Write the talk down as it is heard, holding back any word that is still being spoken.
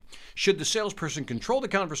Should the salesperson control the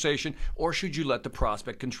conversation, or should you let the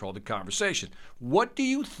prospect control the conversation? What do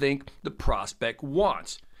you think the prospect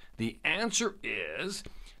wants? The answer is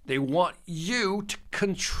they want you to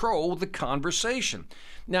control the conversation.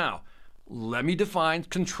 Now, let me define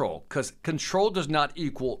control, because control does not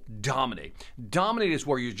equal dominate. Dominate is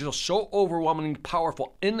where you're just so overwhelmingly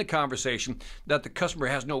powerful in the conversation that the customer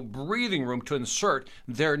has no breathing room to insert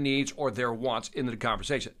their needs or their wants into the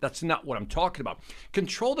conversation. That's not what I'm talking about.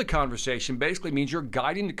 Control the conversation basically means you're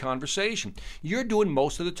guiding the conversation. You're doing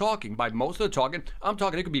most of the talking. By most of the talking, I'm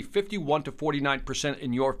talking it could be 51 to 49%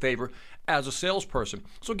 in your favor as a salesperson.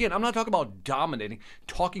 So again, I'm not talking about dominating,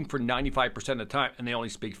 talking for 95% of the time, and they only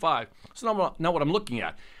speak 5. So not what I'm looking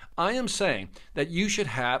at. I am saying that you should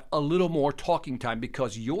have a little more talking time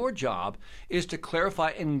because your job is to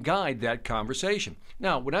clarify and guide that conversation.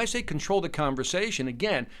 Now, when I say control the conversation,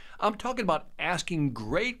 again, I'm talking about asking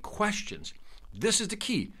great questions. This is the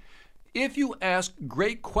key. If you ask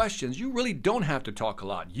great questions, you really don't have to talk a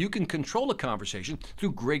lot. You can control a conversation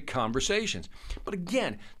through great conversations. But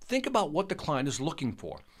again, think about what the client is looking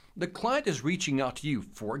for. The client is reaching out to you.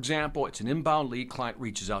 For example, it's an inbound lead. Client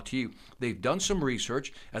reaches out to you. They've done some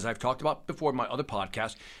research, as I've talked about before in my other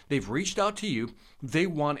podcast. They've reached out to you. They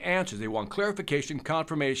want answers. They want clarification,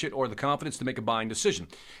 confirmation, or the confidence to make a buying decision.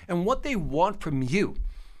 And what they want from you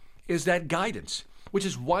is that guidance, which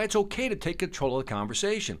is why it's okay to take control of the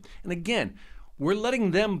conversation. And again, we're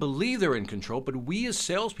letting them believe they're in control, but we as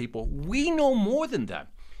salespeople, we know more than that.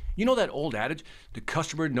 You know that old adage, the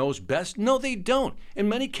customer knows best? No, they don't. In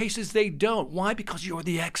many cases, they don't. Why? Because you're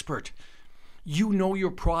the expert. You know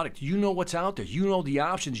your product. You know what's out there. You know the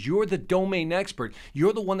options. You're the domain expert.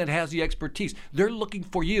 You're the one that has the expertise. They're looking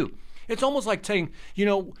for you. It's almost like saying,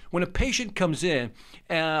 when a patient comes in,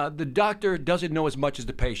 the doctor doesn't know as much as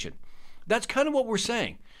the patient. That's kind of what we're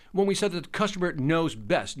saying when we said that the customer knows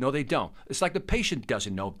best. No, they don't. It's like the patient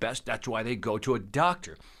doesn't know best. That's why they go to a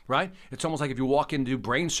doctor, right? It's almost like if you walk in to do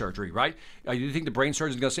brain surgery, right? You think the brain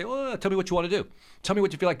surgeon is going to say, well, tell me what you want to do. Tell me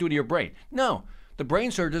what you feel like doing to your brain. No, the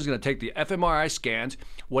brain surgeon is going to take the fMRI scans,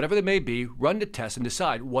 whatever they may be, run the tests and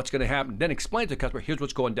decide what's going to happen. Then explain to the customer, here's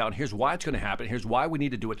what's going down, here's why it's going to happen, here's why we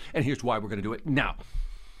need to do it, and here's why we're going to do it now.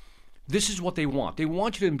 This is what they want. They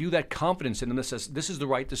want you to imbue that confidence in them that says, this is the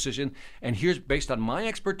right decision, and here's based on my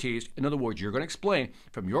expertise. In other words, you're going to explain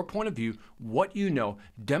from your point of view what you know,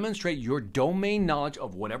 demonstrate your domain knowledge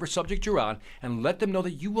of whatever subject you're on, and let them know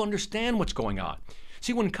that you understand what's going on.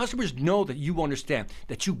 See, when customers know that you understand,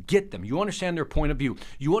 that you get them, you understand their point of view,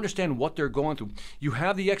 you understand what they're going through, you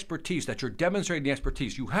have the expertise, that you're demonstrating the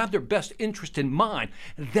expertise, you have their best interest in mind,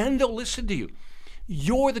 then they'll listen to you.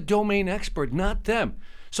 You're the domain expert, not them.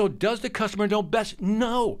 So does the customer know best?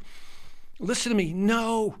 No. Listen to me,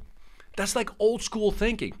 no. That's like old school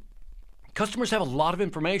thinking. Customers have a lot of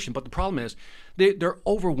information, but the problem is they're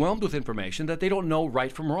overwhelmed with information that they don't know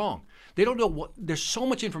right from wrong. They don't know there's so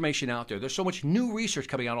much information out there. There's so much new research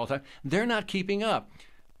coming out all the time. They're not keeping up.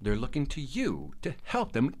 They're looking to you to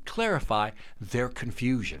help them clarify their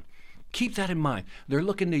confusion. Keep that in mind. They're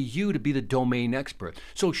looking to you to be the domain expert.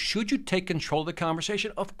 So should you take control of the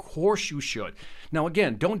conversation? Of course you should. Now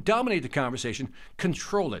again, don't dominate the conversation.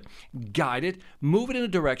 Control it. Guide it. Move it in a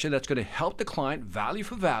direction that's going to help the client value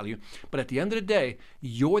for value. But at the end of the day,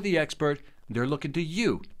 you're the expert. They're looking to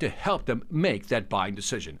you to help them make that buying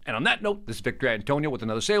decision. And on that note, this is Victor Antonio with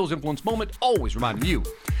another Sales Influence Moment, always reminding you,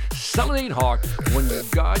 sell it ain't hard when you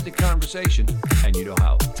guide the conversation and you know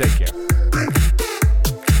how. Take care.